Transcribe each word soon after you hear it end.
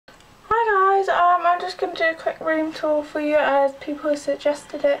just going to do a quick room tour for you as people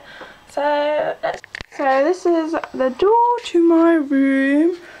suggested it. So this is the door to my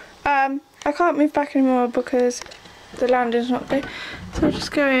room. I can't move back anymore because the landing's not there. So I'll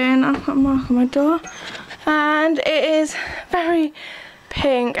just go in. I've got a mark on my door. And it is very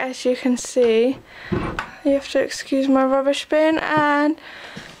pink, as you can see. You have to excuse my rubbish bin. And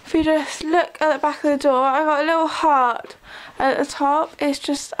if you just look at the back of the door, I got a little heart at the top. It's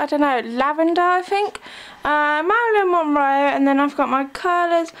just, I don't know, lavender, I think. Marilyn Monroe, and then I've got my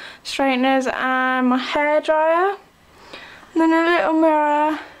curlers, straighteners, and my hair dryer. And then a little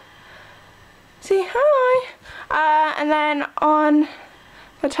mirror. See, hi. And then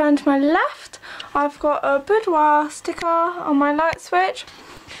if I turn to my left, I've got a boudoir sticker on my light switch.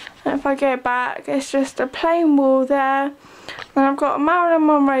 And if I go back, it's just a plain wall there. And I've got a Marilyn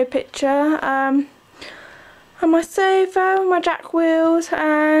Monroe picture. And my sofa, my jack wheels,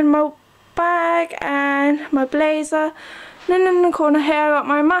 and my bag, and my blazer. And then in the corner here, I got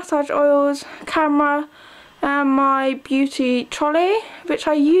my massage oils, camera, and my beauty trolley, which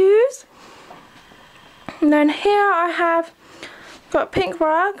I use. And then here I have got a pink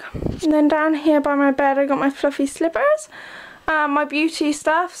rug, and then down here by my bed I got my fluffy slippers, my beauty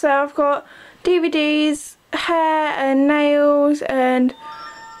stuff. So I've got DVDs, hair and nails, and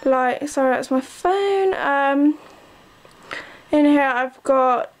sorry, that's my phone. In here I've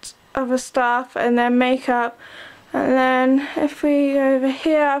got other stuff, and then makeup. And then if we go over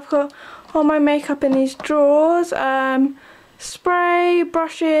here, I've got all my makeup in these drawers, spray,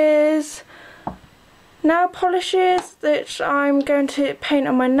 brushes, nail polishes, which I'm going to paint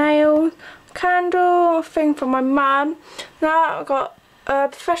on my nails, candle, a thing from my mum. Now I've got a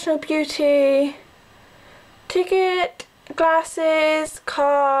professional beauty ticket, glasses,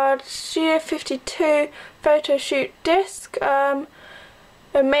 card, Studio 52 photo shoot disc, a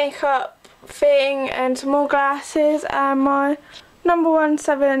makeup thing, and some more glasses, and my No.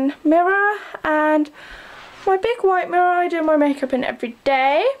 17 mirror, and my big white mirror I do my makeup in every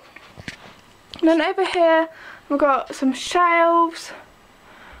day. And then over here I've got some shelves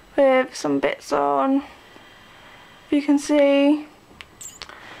with some bits on, if you can see.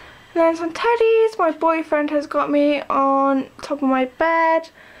 And then some teddies my boyfriend has got me on top of my bed.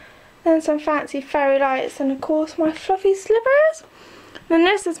 Then some fancy fairy lights, and of course my fluffy slippers. Then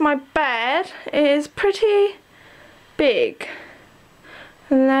this is my bed. It is pretty big.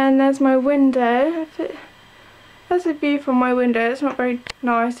 And then there's my window. That's a view from my window. It's not very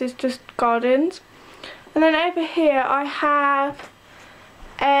nice, it's just gardens. And then over here I have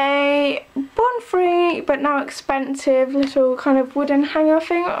a Born-Free but now expensive little kind of wooden hanger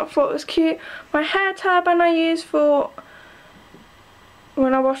thing. I thought it was cute. My hair turban I use for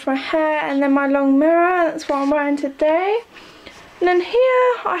when I wash my hair, and then my long mirror, that's what I'm wearing today. And then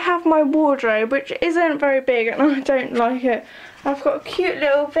here I have my wardrobe, which isn't very big and I don't like it. I've got a cute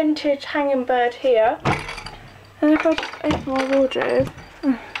little vintage hanging bird here. And if I open my wardrobe,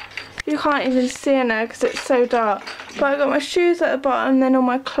 you can't even see in there because it's so dark. But I've got my shoes at the bottom, then all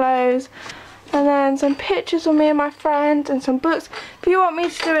my clothes, and then some pictures of me and my friends, and some books. If you want me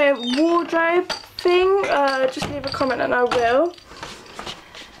to do a wardrobe thing, just leave a comment and I will.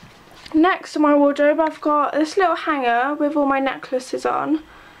 Next to my wardrobe I've got this little hanger with all my necklaces on,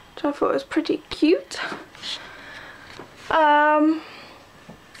 which I thought was pretty cute.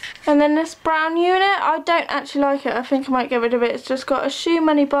 And then this brown unit, I don't actually like it. I think I might get rid of it. It's just got a shoe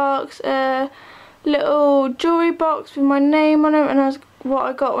money box, a little jewellery box with my name on it, and what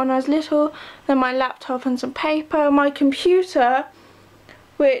I got when I was little. Then my laptop and some paper. My computer,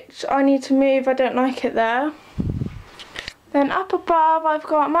 which I need to move. I don't like it there. Then up above I've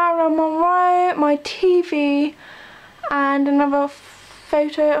got Marilyn Monroe, my TV, and another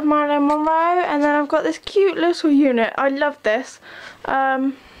photo of Marilyn Monroe. And then I've got this cute little unit. I love this.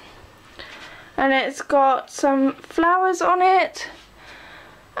 And it's got some flowers on it,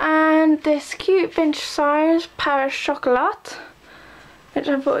 and this cute vintage size Paris Chocolat, which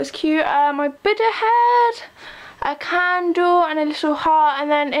I thought was cute. My Buddha head, a candle, and a little heart.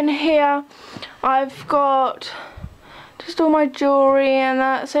 And then in here I've got just all my jewellery and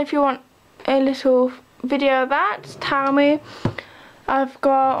that, so if you want a little video of that, just tell me. I've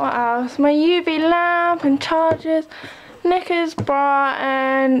got, what else, my UV lamp and chargers, knickers, bra,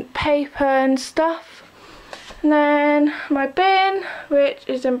 and paper and stuff. And then my bin, which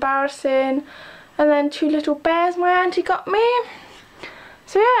is embarrassing, and then two little bears my auntie got me.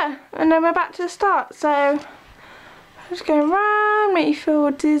 So yeah, and then we're back to the start. So I'm just going round, make you feel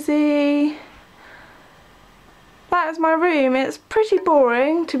dizzy. That is my room. It's pretty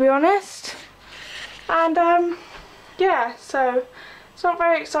boring, to be honest. And yeah, so It's not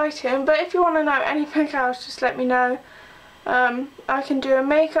very exciting, but if you want to know anything else, just let me know. I can do a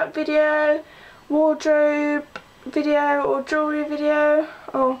makeup video, wardrobe video, or jewellery video,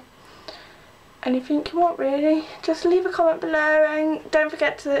 or anything you want really. Just leave a comment below and don't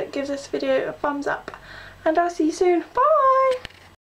forget to give this video a thumbs up. And I'll see you soon. Bye!